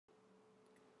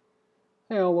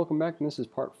Hey all, welcome back, and this is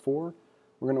part 4.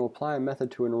 We're going to apply a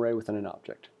method to an array within an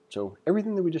object. So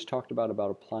everything that we just talked about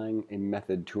applying a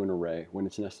method to an array when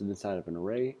it's nested inside of an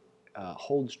array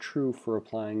holds true for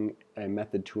applying a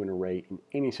method to an array in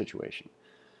any situation.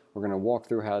 We're going to walk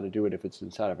through how to do it if it's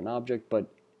inside of an object, but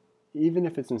even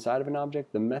if it's inside of an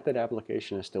object, the method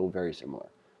application is still very similar.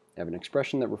 You have an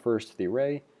expression that refers to the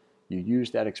array. You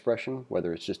use that expression,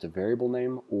 whether it's just a variable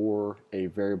name or a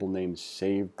variable name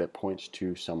saved that points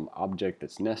to some object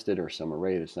that's nested or some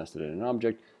array that's nested in an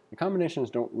object. The combinations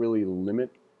don't really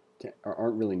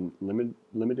aren't really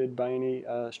limited by any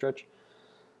stretch,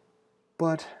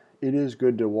 but it is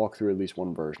good to walk through at least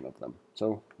one version of them.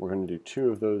 So we're going to do 2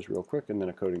 of those real quick and then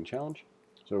a coding challenge.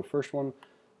 So first one,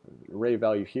 array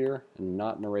value here and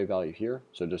not an array value here.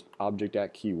 So just object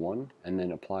at key 1 and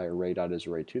then apply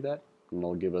array.isArray to that. And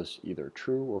it'll give us either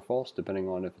true or false depending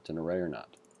on if it's an array or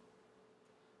not.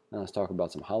 Now let's talk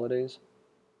about some holidays.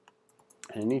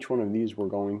 And in each one of these we're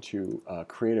going to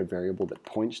create a variable that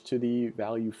points to the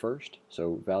value first.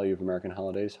 So value of American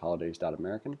holidays,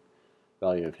 holidays.American.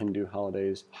 Value of Hindu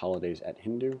holidays, holidays at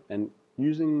Hindu. And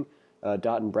using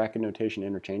dot and bracket notation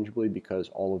interchangeably because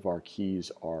all of our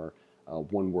keys are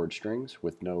one-word strings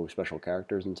with no special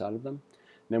characters inside of them.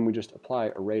 And then we just apply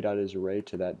array.isArray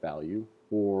to that value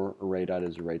or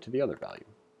array.isArray to the other value.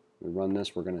 We run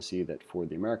this, we're going to see that for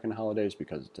the American holidays,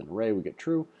 because it's an array, we get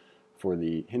true. For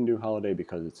the Hindu holiday,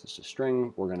 because it's just a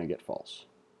string, we're going to get false.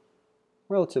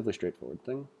 Relatively straightforward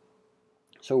thing.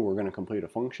 So we're going to complete a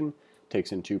function. It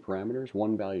takes in 2 parameters.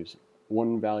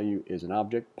 One value is an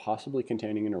object possibly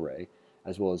containing an array,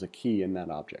 as well as a key in that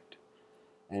object,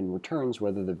 and returns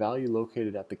whether the value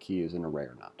located at the key is an array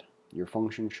or not. Your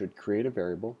function should create a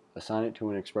variable, assign it to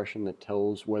an expression that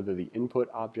tells whether the input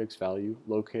object's value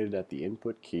located at the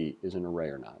input key is an array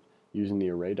or not, using the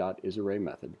array.isArray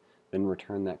method, then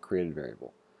return that created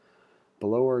variable.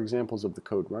 Below are examples of the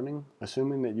code running,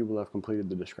 assuming that you will have completed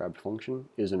the described function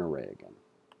is an array again.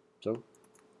 So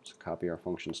let's copy our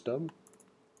function stub,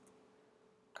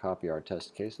 copy our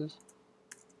test cases,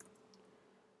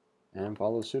 and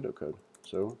follow pseudocode.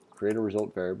 So create a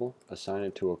result variable, assign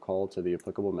it to a call to the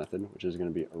applicable method, which is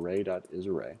going to be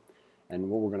array.isArray. And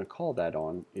what we're going to call that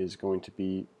on is going to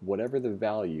be whatever the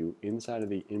value inside of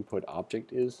the input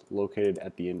object is located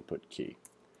at the input key.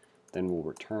 Then we'll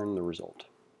return the result.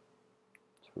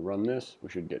 So we run this, we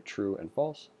should get true and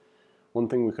false. One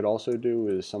thing we could also do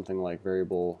is something like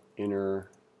variable inner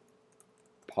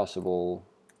possible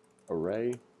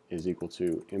array is equal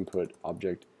to input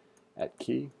object at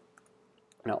key.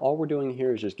 Now all we're doing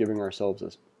here is just giving ourselves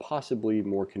a possibly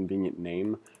more convenient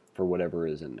name for whatever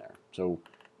is in there. So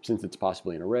since it's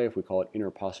possibly an array, if we call it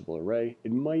inner possible array,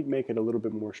 it might make it a little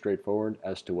bit more straightforward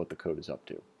as to what the code is up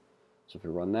to. So if we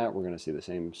run that, we're going to see the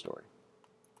same story.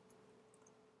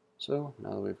 So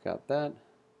now that we've got that,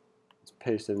 let's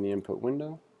paste it in the input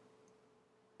window,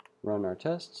 run our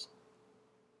tests,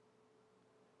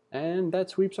 and that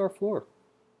sweeps our floor.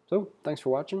 So thanks for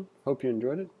watching, hope you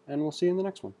enjoyed it, and we'll see you in the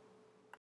next one.